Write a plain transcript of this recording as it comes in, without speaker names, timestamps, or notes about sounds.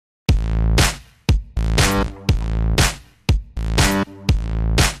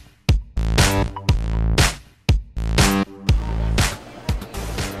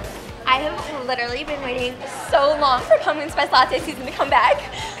literally been waiting so long for pumpkin spice latte season to come back.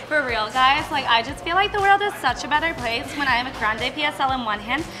 For real, guys, like I just feel like the world is such a better place when I have a grande PSL in one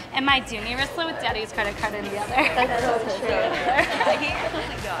hand and my Dooney wristlet with Daddy's credit card in the other. That's so true.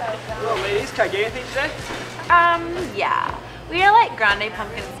 Hello, ladies. Can I get anything today? Yeah. We are like grande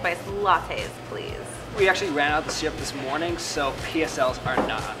pumpkin spice lattes, please. We actually ran out of the syrup this morning, so PSLs are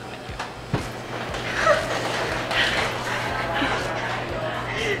not on the menu.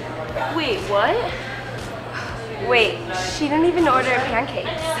 Wait, what? Wait, she didn't even order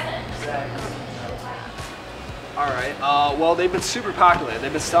pancakes. All right. Well, they've been super popular.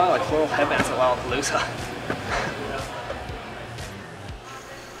 They've been selling like floral headbands at Lollapalooza.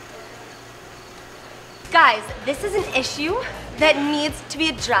 Guys, this is an issue that needs to be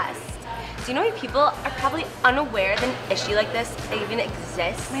addressed. Do you know why people are probably unaware that an issue like this even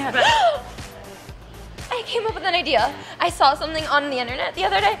exists? I came up with an idea. I saw something on the internet the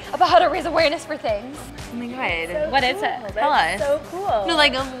other day about how to raise awareness for things. Oh my god. So What is cool. it? Tell us. So cool. No,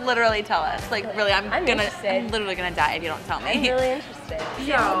 like literally tell us. Like really, I'm interested. literally gonna die if you don't tell me. I'm really interested.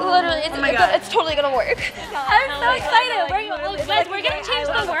 Yeah. Literally, Oh my God. it's totally gonna work. I'm so excited. We're gonna change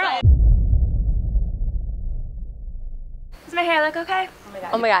the world. Does my hair look okay?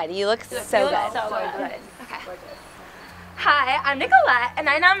 Oh my god, you look so good. So good. Okay. Hi, I'm Nicolette, and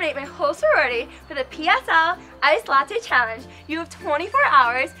I nominate my whole sorority for the PSL Iced Latte Challenge. You have 24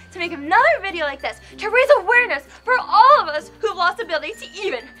 hours to make another video like this to raise awareness for all of us who've lost the ability to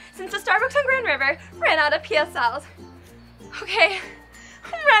even since the Starbucks on Grand River ran out of PSLs. Okay,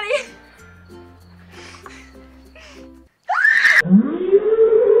 I'm ready.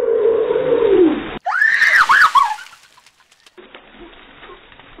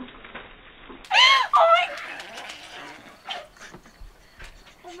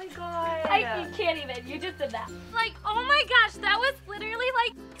 You can't even. You just did that. Like, oh my gosh, that was literally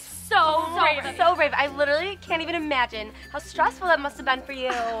like so brave. So brave. I literally can't even imagine how stressful that must have been for you.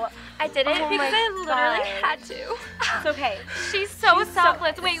 I did it because I literally had to. It's okay. She's so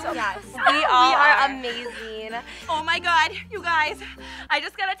selfless. Wait, yes. We all are amazing. Oh my god, you guys. I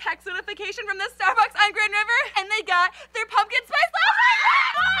just got a text notification from the Starbucks on Grand River and they got their pumpkin spice latte.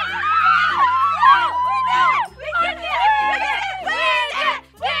 We did it! My hair.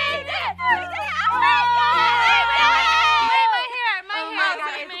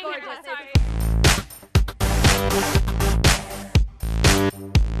 It's gorgeous. Sorry.